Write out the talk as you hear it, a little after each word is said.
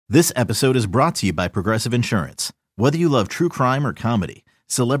This episode is brought to you by Progressive Insurance. Whether you love true crime or comedy,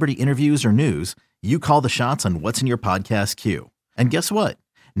 celebrity interviews or news, you call the shots on what's in your podcast queue. And guess what?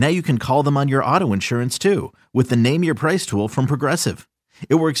 Now you can call them on your auto insurance too with the Name Your Price tool from Progressive.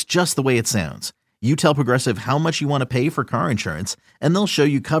 It works just the way it sounds. You tell Progressive how much you want to pay for car insurance, and they'll show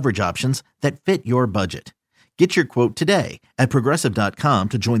you coverage options that fit your budget. Get your quote today at Progressive.com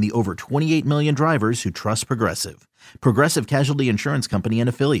to join the over 28 million drivers who trust Progressive. Progressive Casualty Insurance Company and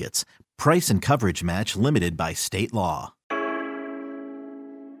Affiliates. Price and coverage match limited by state law.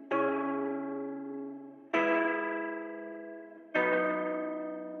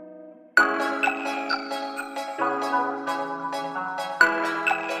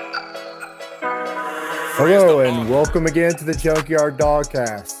 Hello and welcome again to the Junkyard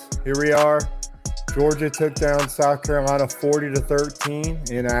Dogcast. Here we are. Georgia took down South Carolina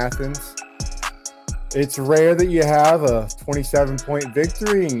 40-13 in Athens. It's rare that you have a 27-point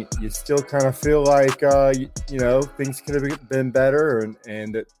victory and you still kind of feel like, things could have been better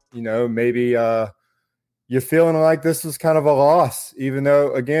and maybe you're feeling like this was kind of a loss, even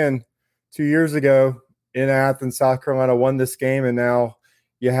though, again, 2 years ago in Athens, South Carolina won this game, and now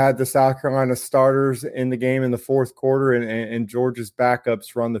you had the South Carolina starters in the game in the fourth quarter and Georgia's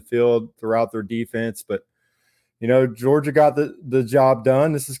backups run the field throughout their defense. But, Georgia got the job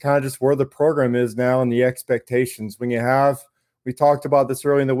done. This is kind of just where the program is now and the expectations. We talked about this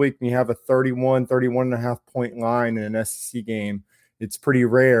early in the week, when you have a 31.5 point line in an SEC game, it's pretty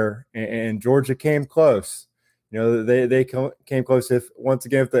rare. And Georgia came close. They came close. If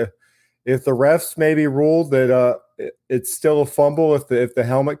the refs maybe ruled that it's still a fumble if the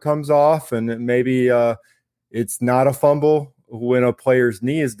helmet comes off, and maybe it's not a fumble when a player's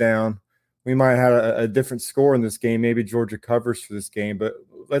knee is down, we might have a different score in this game. Maybe Georgia covers for this game. But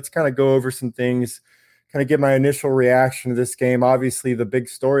let's kind of go over some things, kind of get my initial reaction to this game. Obviously, the big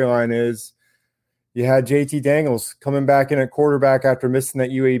storyline is you had JT Daniels coming back in at quarterback after missing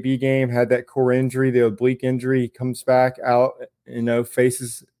that UAB game, had that core injury, the oblique injury. He comes back out,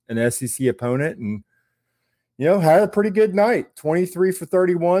 faces an SEC opponent and, had a pretty good night. 23 for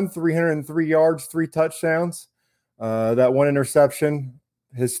 31, 303 yards, 3 touchdowns. That one interception,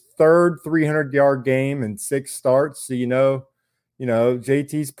 his third 300-yard game in 6 starts. So,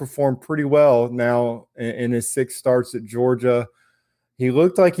 JT's performed pretty well now in his 6 starts at Georgia. He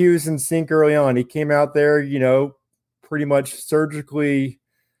looked like he was in sync early on. He came out there, pretty much surgically,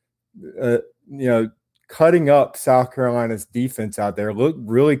 cutting up South Carolina's defense out there, looked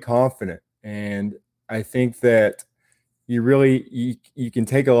really confident. And I think that you can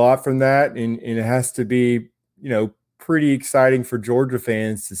take a lot from that. And it has to be, pretty exciting for Georgia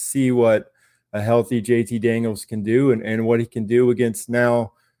fans to see what a healthy JT Daniels can do and what he can do against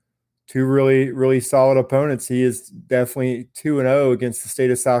now 2 really, really solid opponents. He is definitely 2-0 against the state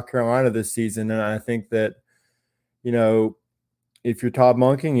of South Carolina this season. And I think that, if you're Todd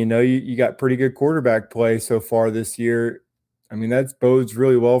Monken, you got pretty good quarterback play so far this year. I mean, that bodes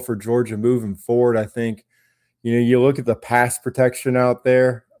really well for Georgia moving forward. I think, you look at the pass protection out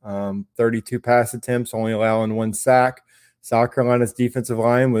there, 32 pass attempts, only allowing 1 sack. South Carolina's defensive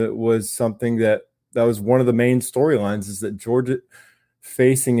line was something that was one of the main storylines, is that Georgia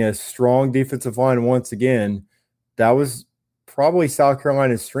facing a strong defensive line once again. That was probably South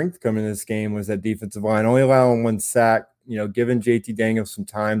Carolina's strength coming in this game, was that defensive line, only allowing 1 sack. Giving JT Daniels some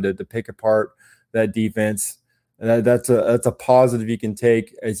time to pick apart that defense. That's a positive you can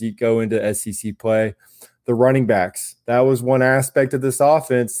take as you go into SEC play. The running backs, that was one aspect of this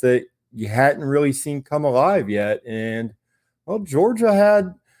offense that you hadn't really seen come alive yet. And, Georgia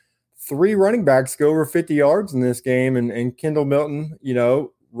had 3 running backs go over 50 yards in this game, and Kendall Milton,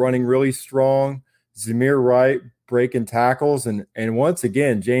 running really strong. Zamir Wright breaking tackles, and once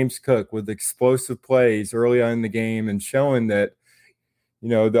again, James Cook with explosive plays early on in the game and showing that,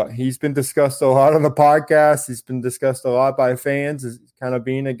 he's been discussed a lot on the podcast. He's been discussed a lot by fans as kind of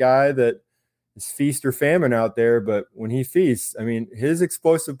being a guy that is feast or famine out there. But when he feasts, I mean, his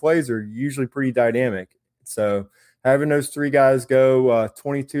explosive plays are usually pretty dynamic. So having those 3 guys go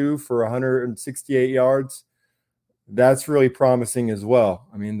 22 for 168 yards, that's really promising as well.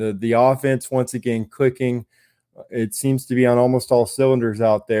 I mean, the offense, once again, clicking. It seems to be on almost all cylinders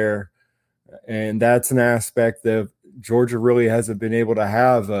out there. And that's an aspect of Georgia really hasn't been able to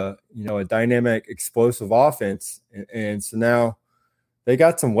have a dynamic, explosive offense. And so now they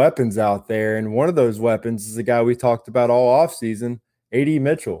got some weapons out there. And one of those weapons is a guy we talked about all offseason, A.D.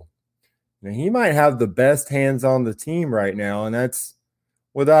 Mitchell. Now, he might have the best hands on the team right now, and that's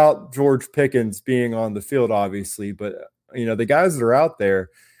without George Pickens being on the field, obviously. But, the guys that are out there,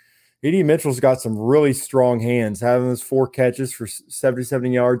 A.D. Mitchell's got some really strong hands, having those 4 catches for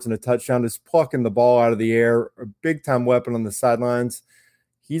 77 yards and a touchdown, just plucking the ball out of the air, a big-time weapon on the sidelines.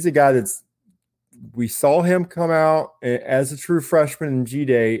 He's a guy we saw him come out as a true freshman in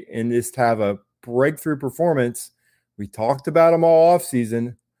G-Day and just have a breakthrough performance. We talked about him all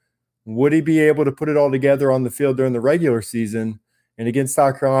offseason. Would he be able to put it all together on the field during the regular season? And against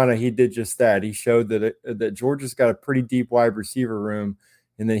South Carolina, he did just that. He showed that Georgia's got a pretty deep wide receiver room,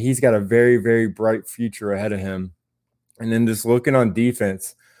 and that he's got a very, very bright future ahead of him. And then just looking on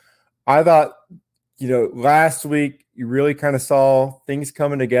defense, I thought, last week you really kind of saw things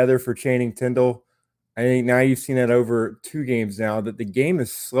coming together for Channing Tindall. I think now you've seen that over 2 games now, that the game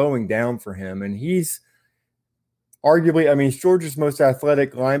is slowing down for him. And he's arguably, he's Georgia's most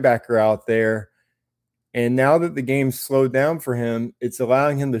athletic linebacker out there. And now that the game's slowed down for him, it's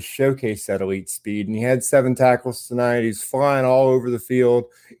allowing him to showcase that elite speed. And he had 7 tackles tonight. He's flying all over the field.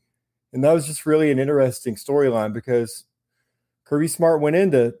 And that was just really an interesting storyline, because Kirby Smart went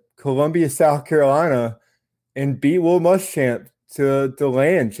into Columbia, South Carolina, and beat Will Muschamp to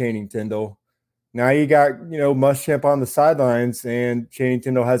land Channing Tindall. Now you got, Muschamp on the sidelines, and Channing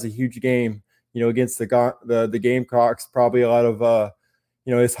Tindall has a huge game, against the Gamecocks. Probably a lot of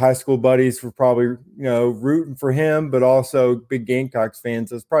his high school buddies were probably, rooting for him, but also big Gamecocks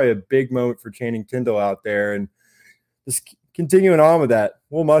fans. So it's probably a big moment for Channing Tindall out there. And just continuing on with that,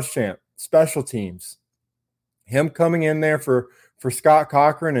 Will Muschamp, special teams, him coming in there for Scott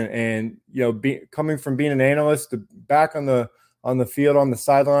Cochran and coming from being an analyst to back on the field on the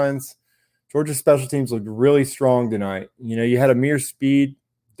sidelines. Georgia's special teams looked really strong tonight. You had Amir Speed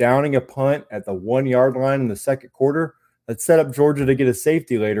downing a punt at the 1-yard line in the second quarter that set up Georgia to get a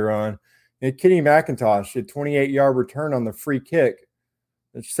safety later on. And Kenny McIntosh, a 28-yard return on the free kick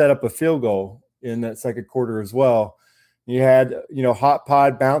that set up a field goal in that second quarter as well. You had, Hot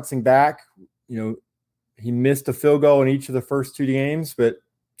Pod bouncing back. He missed a field goal in each of the first 2 games, but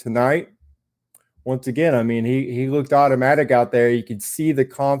tonight, once again, he looked automatic out there. You could see the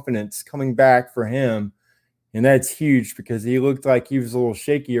confidence coming back for him, and that's huge because he looked like he was a little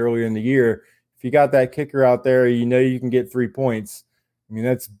shaky earlier in the year. If you got that kicker out there, you can get 3 points.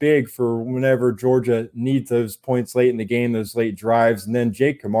 That's big for whenever Georgia needs those points late in the game, those late drives. And then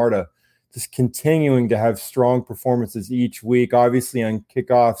Jake Camarda just continuing to have strong performances each week. Obviously on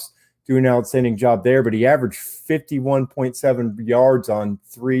kickoffs, doing an outstanding job there, but he averaged 51.7 yards on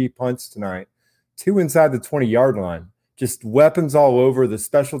 3 punts tonight, 2 inside the 20-yard line. Just weapons all over. The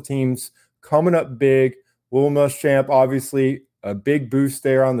special teams coming up big. Will Muschamp, obviously, a big boost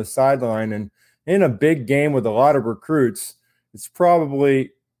there on the sideline. And in a big game with a lot of recruits, it's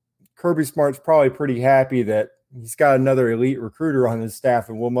probably Kirby Smart's probably pretty happy that he's got another elite recruiter on his staff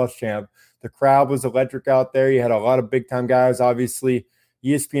in Will Muschamp. The crowd was electric out there. You had a lot of big-time guys. Obviously,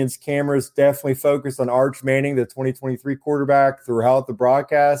 ESPN's cameras definitely focused on Arch Manning, the 2023 quarterback, throughout the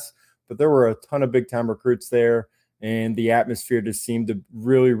broadcast. But there were a ton of big-time recruits there, and the atmosphere just seemed to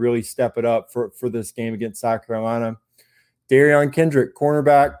really, really step it up for this game against South Carolina. Darion Kendrick,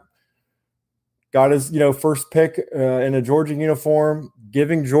 cornerback, got his first pick in a Georgia uniform,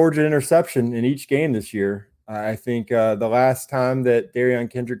 giving Georgia an interception in each game this year. I think the last time that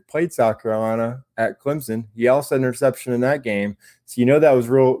Darion Kendrick played South Carolina at Clemson, he also had an interception in that game. So that was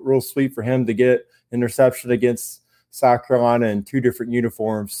real sweet for him to get interception against South Carolina in 2 different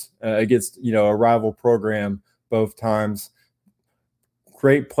uniforms against a rival program both times.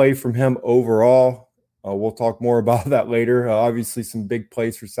 Great play from him overall. We'll talk more about that later. Obviously, some big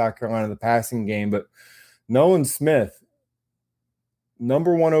plays for South Carolina in the passing game, but Nolan Smith,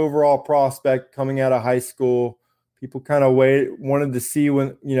 number 1 overall prospect coming out of high school. People kind of wanted to see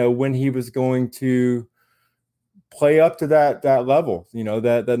when he was going to play up to that level.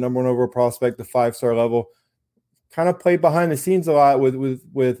 That number 1 overall prospect, the 5-star level, kind of played behind the scenes a lot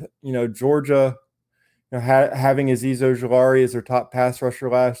with Georgia having Azeez Ojulari as their top pass rusher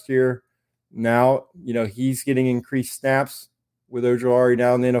last year. Now, he's getting increased snaps with Ojulari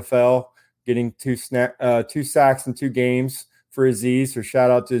now in the NFL, getting 2 sacks in 2 games for Azeez. So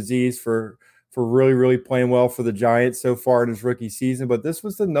shout out to Azeez for really, really playing well for the Giants so far in his rookie season. But this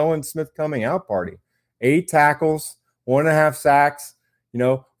was the Nolan Smith coming out party. 8 tackles, 1.5 sacks,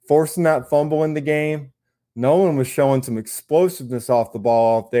 forcing that fumble in the game. Nolan was showing some explosiveness off the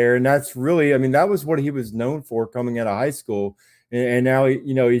ball out there. And that's really, that was what he was known for coming out of high school. And now,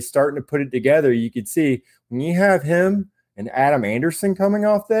 he's starting to put it together. You could see when you have him and Adam Anderson coming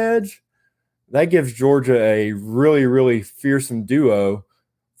off the edge, that gives Georgia a really, really fearsome duo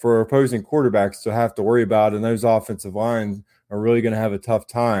for opposing quarterbacks to have to worry about. And those offensive lines are really going to have a tough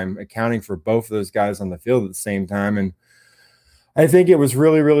time accounting for both of those guys on the field at the same time. And I think it was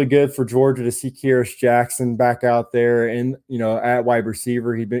really, really good for Georgia to see Kearis Jackson back out there and, at wide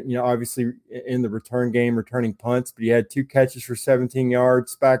receiver. He'd been, obviously in the return game, returning punts, but he had 2 catches for 17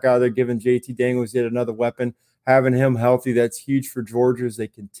 yards back out there, giving JT Daniels yet another weapon. Having him healthy, that's huge for Georgia as they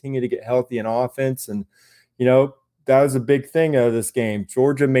continue to get healthy in offense. And, that was a big thing out of this game.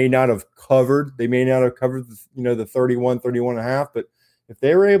 Georgia may not have covered. They may not have covered, the 31 and a half. But if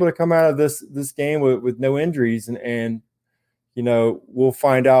they were able to come out of this game with no injuries and we'll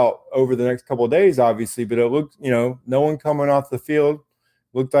find out over the next couple of days, obviously, but it looked, no one coming off the field.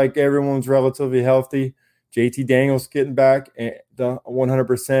 Looked like everyone's relatively healthy. JT Daniels getting back at the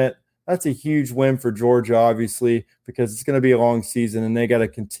 100%. That's a huge win for Georgia, obviously, because it's going to be a long season and they got to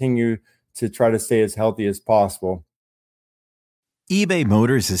continue to try to stay as healthy as possible. eBay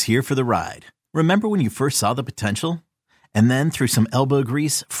Motors is here for the ride. Remember when you first saw the potential? And then through some elbow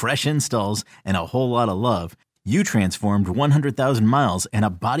grease, fresh installs, and a whole lot of love, you transformed 100,000 miles and a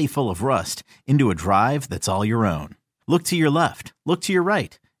body full of rust into a drive that's all your own. Look to your left. Look to your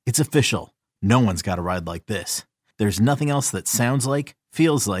right. It's official. No one's got a ride like this. There's nothing else that sounds like,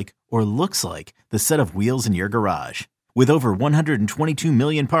 feels like, or looks like the set of wheels in your garage. With over 122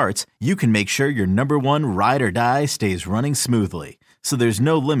 million parts, you can make sure your number one ride or die stays running smoothly. So there's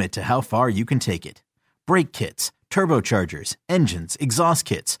no limit to how far you can take it. Brake kits, turbochargers, engines, exhaust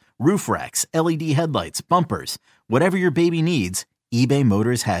kits, roof racks, LED headlights, bumpers, whatever your baby needs, eBay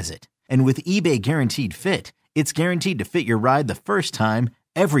Motors has it. And with eBay Guaranteed Fit, it's guaranteed to fit your ride the first time,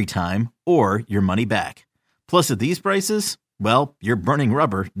 every time, or your money back. Plus at these prices, well, you're burning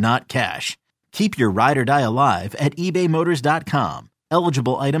rubber, not cash. Keep your ride or die alive at ebaymotors.com.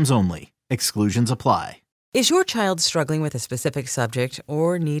 Eligible items only. Exclusions apply. Is your child struggling with a specific subject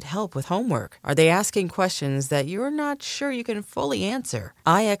or need help with homework? Are they asking questions that you're not sure you can fully answer?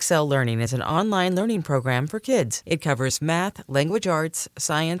 IXL Learning is an online learning program for kids. It covers math, language arts,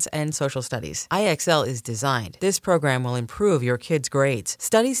 science, and social studies. IXL is designed. This program will improve your kids' grades.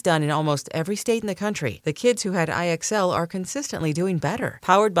 Studies done in almost every state in the country. The kids who had IXL are consistently doing better.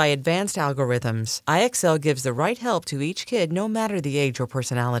 Powered by advanced algorithms, IXL gives the right help to each kid no matter the age or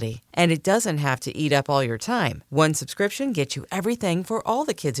personality. And it doesn't have to eat up all your time. One subscription gets you everything for all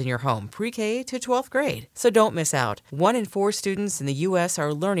the kids in your home, pre-K to 12th grade. So don't miss out. 1 in 4 students in the U.S.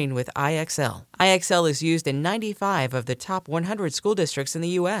 are learning with IXL. IXL is used in 95 of the top 100 school districts in the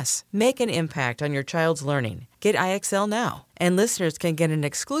U.S. Make an impact on your child's learning. Get IXL now. And listeners can get an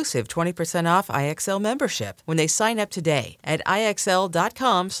exclusive 20% off IXL membership when they sign up today at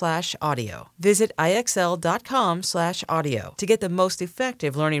IXL.com/audio. Visit IXL.com/audio to get the most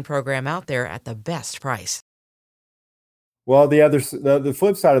effective learning program out there at the best price. Well, the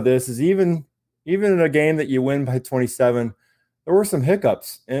flip side of this is even in a game that you win by 27, there were some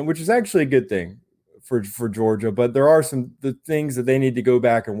hiccups, and which is actually a good thing for Georgia. But there are the things that they need to go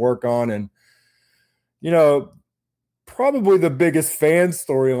back and work on, and probably the biggest fan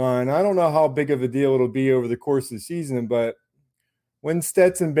storyline. I don't know how big of a deal it'll be over the course of the season, but when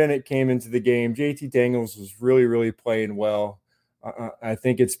Stetson Bennett came into the game, JT Daniels was really, really playing well. I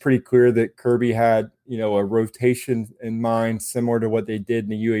think it's pretty clear that Kirby had, a rotation in mind, similar to what they did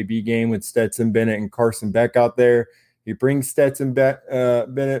in the UAB game with Stetson Bennett and Carson Beck out there. He brings Stetson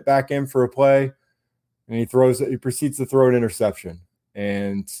Bennett back in for a play, and he proceeds to throw an interception.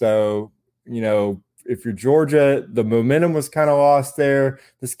 And so, if you're Georgia, the momentum was kind of lost there.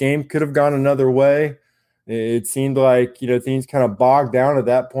 This game could have gone another way. It seemed like, things kind of bogged down at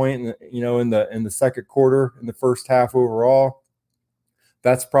that point, in the second quarter, in the first half overall.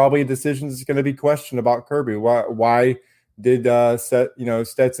 That's probably a decision that's going to be questioned about Kirby. Why did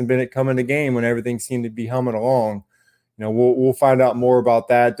Stetson Bennett come in the game when everything seemed to be humming along? We'll find out more about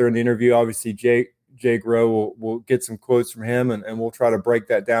that during the interview. Obviously, Jay Groh will get some quotes from him, and we'll try to break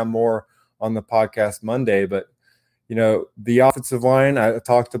that down more on the podcast Monday. But, the offensive line, I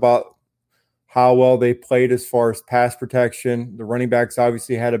talked about how well they played as far as pass protection. The running backs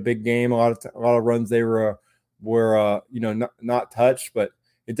obviously had a big game. A lot of runs they were not touched, but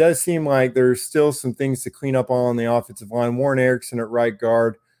it does seem like there's still some things to clean up on the offensive line. Warren Erickson at right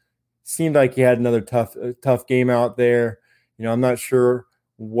guard seemed like he had another tough game out there. I'm not sure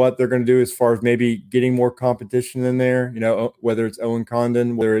what they're going to do as far as maybe getting more competition in there, whether it's Owen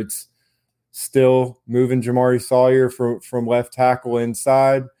Condon, whether it's still moving Jamari Sawyer from left tackle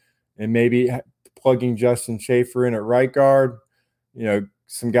inside and maybe plugging Justin Schaefer in at right guard.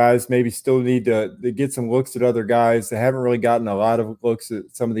 Some guys maybe still need to get some looks at other guys. They haven't really gotten a lot of looks at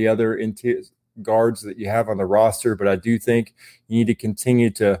some of the other guards that you have on the roster, but I do think you need to continue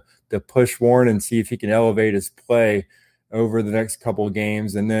to push Warren and see if he can elevate his play over the next couple of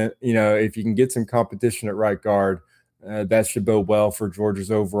games. And then, if you can get some competition at right guard, that should bode well for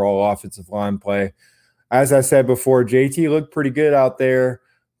Georgia's overall offensive line play. As I said before, JT looked pretty good out there,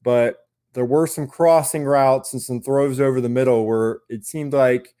 but there were some crossing routes and some throws over the middle where it seemed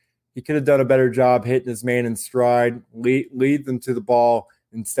like he could have done a better job hitting his man in stride, lead them to the ball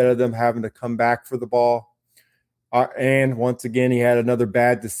instead of them having to come back for the ball. And once again, he had another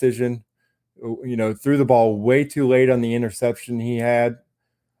bad decision, threw the ball way too late on the interception he had.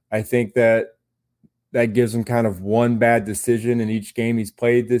 I think that gives him kind of one bad decision in each game he's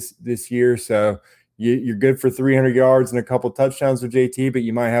played this year. So you're good for 300 yards and a couple touchdowns with JT, but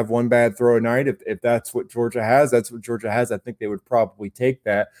you might have one bad throw a night. If that's what Georgia has, that's what Georgia has. I think they would probably take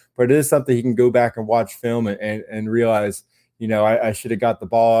that. But it is something he can go back and watch film and realize, I should have got the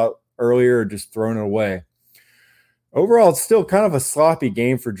ball out earlier or just thrown it away. Overall, it's still kind of a sloppy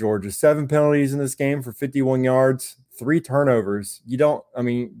game for Georgia. 7 penalties in this game for 51 yards, 3 turnovers. You don't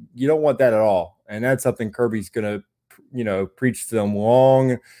want that at all. And that's something Kirby's going to, preach to them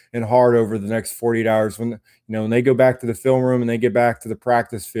long and hard over the next 48 hours. When they go back to the film room and they get back to the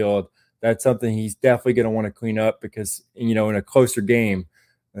practice field, that's something he's definitely going to want to clean up because, in a closer game,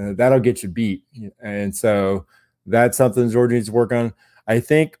 that'll get you beat. And so that's something Georgia needs to work on. I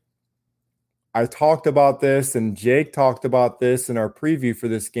think I talked about this and Jake talked about this in our preview for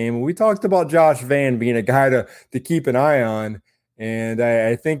this game. We talked about Josh Vann being a guy to keep an eye on. And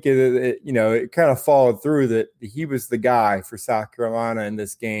I think it kind of followed through that he was the guy for South Carolina in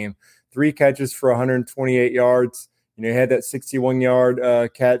this game. 3 catches for 128 yards. He had that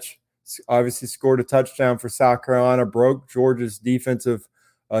 61-yard catch. Obviously scored a touchdown for South Carolina, broke Georgia's defensive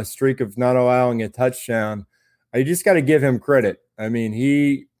streak of not allowing a touchdown. I just got to give him credit. I mean,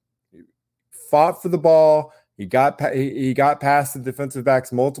 he fought for the ball. He got past the defensive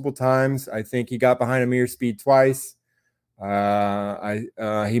backs multiple times. I think he got behind Amir Speed twice.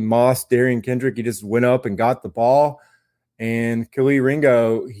 He mossed Darian Kendrick. He just went up and got the ball. And Kelee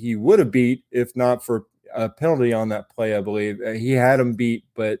Ringo, he would have beat if not for a penalty on that play, I believe. He had him beat,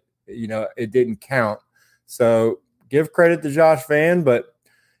 but, it didn't count. So give credit to Josh Vann. But,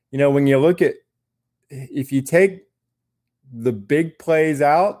 when you look at – if you take the big plays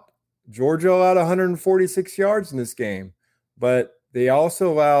out, Georgia allowed 146 yards in this game. But they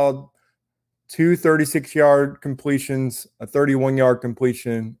also allowed 2 36-yard completions, a 31-yard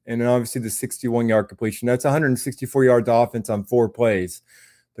completion, and then obviously the 61-yard completion. That's 164 yards offense on 4 plays.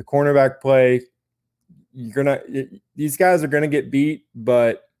 The cornerback play, these guys are gonna get beat,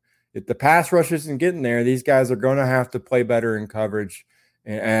 but if the pass rush isn't getting there, these guys are gonna have to play better in coverage.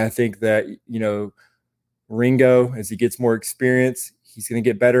 And I think that Ringo, as he gets more experience, he's gonna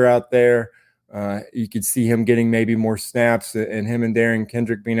get better out there. You could see him getting maybe more snaps and him and Darian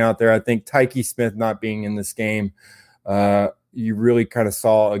Kendrick being out there. I think Tyke Smith not being in this game, you really kind of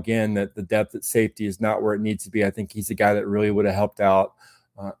saw again that the depth at safety is not where it needs to be. I think he's a guy that really would have helped out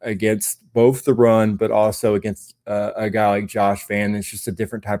against both the run, but also against a guy like Josh Vann. It's just a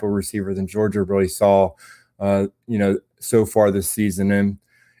different type of receiver than Georgia really saw, so far this season. And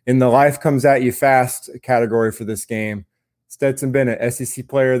in the life comes at you fast category for this game, Stetson Bennett, SEC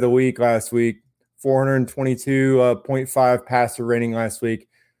Player of the Week last week, 422.5 passer rating last week.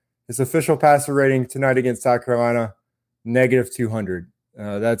 His official passer rating tonight against South Carolina, -200.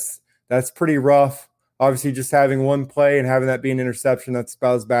 That's pretty rough. Obviously, just having one play and having that be an interception, that's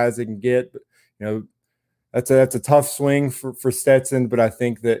about as bad as it can get. But that's a tough swing for Stetson. But I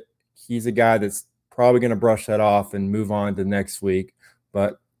think that he's a guy that's probably going to brush that off and move on to next week.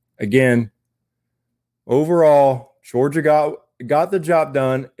 But again, overall, Georgia got the job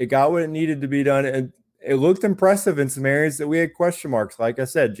done. It got what it needed to be done, and it looked impressive in some areas that we had question marks. Like I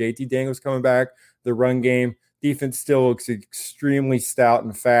said, JT Daniels coming back, the run game. Defense still looks extremely stout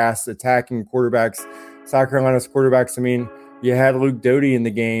and fast, attacking quarterbacks. South Carolina's quarterbacks, you had Luke Doty in the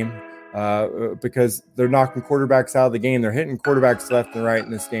game because they're knocking quarterbacks out of the game. They're hitting quarterbacks left and right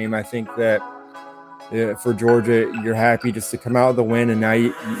in this game. I think that for Georgia, you're happy just to come out with a win, and now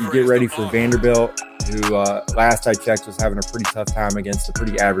you get ready for Vanderbilt, who last I checked was having a pretty tough time against a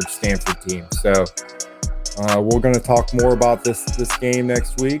pretty average Stanford team. So we're going to talk more about this game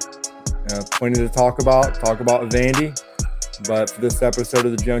next week. Plenty to talk about Vandy. But for this episode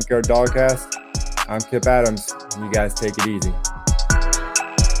of the Junkyard Dogcast, I'm Kip Adams. You guys take it easy.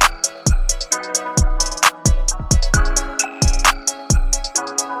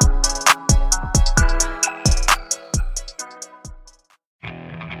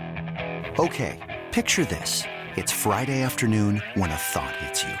 Okay, picture this. It's Friday afternoon when a thought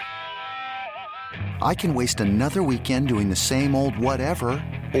hits you. I can waste another weekend doing the same old whatever,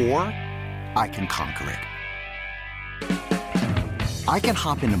 or I can conquer it. I can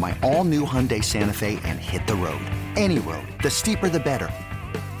hop into my all-new Hyundai Santa Fe and hit the road. Any road. The steeper, the better.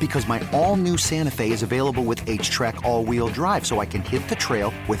 Because my all-new Santa Fe is available with H-Track all-wheel drive, so I can hit the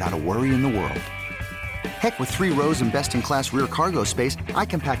trail without a worry in the world. Heck, with 3 rows and best-in-class rear cargo space, I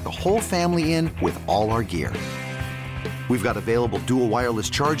can pack the whole family in with all our gear. We've got available dual wireless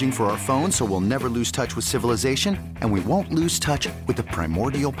charging for our phones, so we'll never lose touch with civilization, and we won't lose touch with the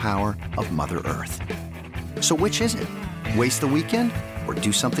primordial power of Mother Earth. So which is it? Waste the weekend or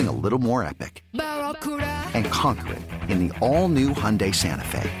do something a little more epic? And conquer it in the all-new Hyundai Santa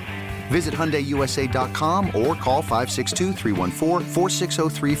Fe. Visit HyundaiUSA.com or call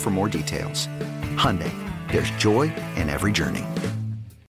 562-314-4603 for more details. Hyundai, there's joy in every journey.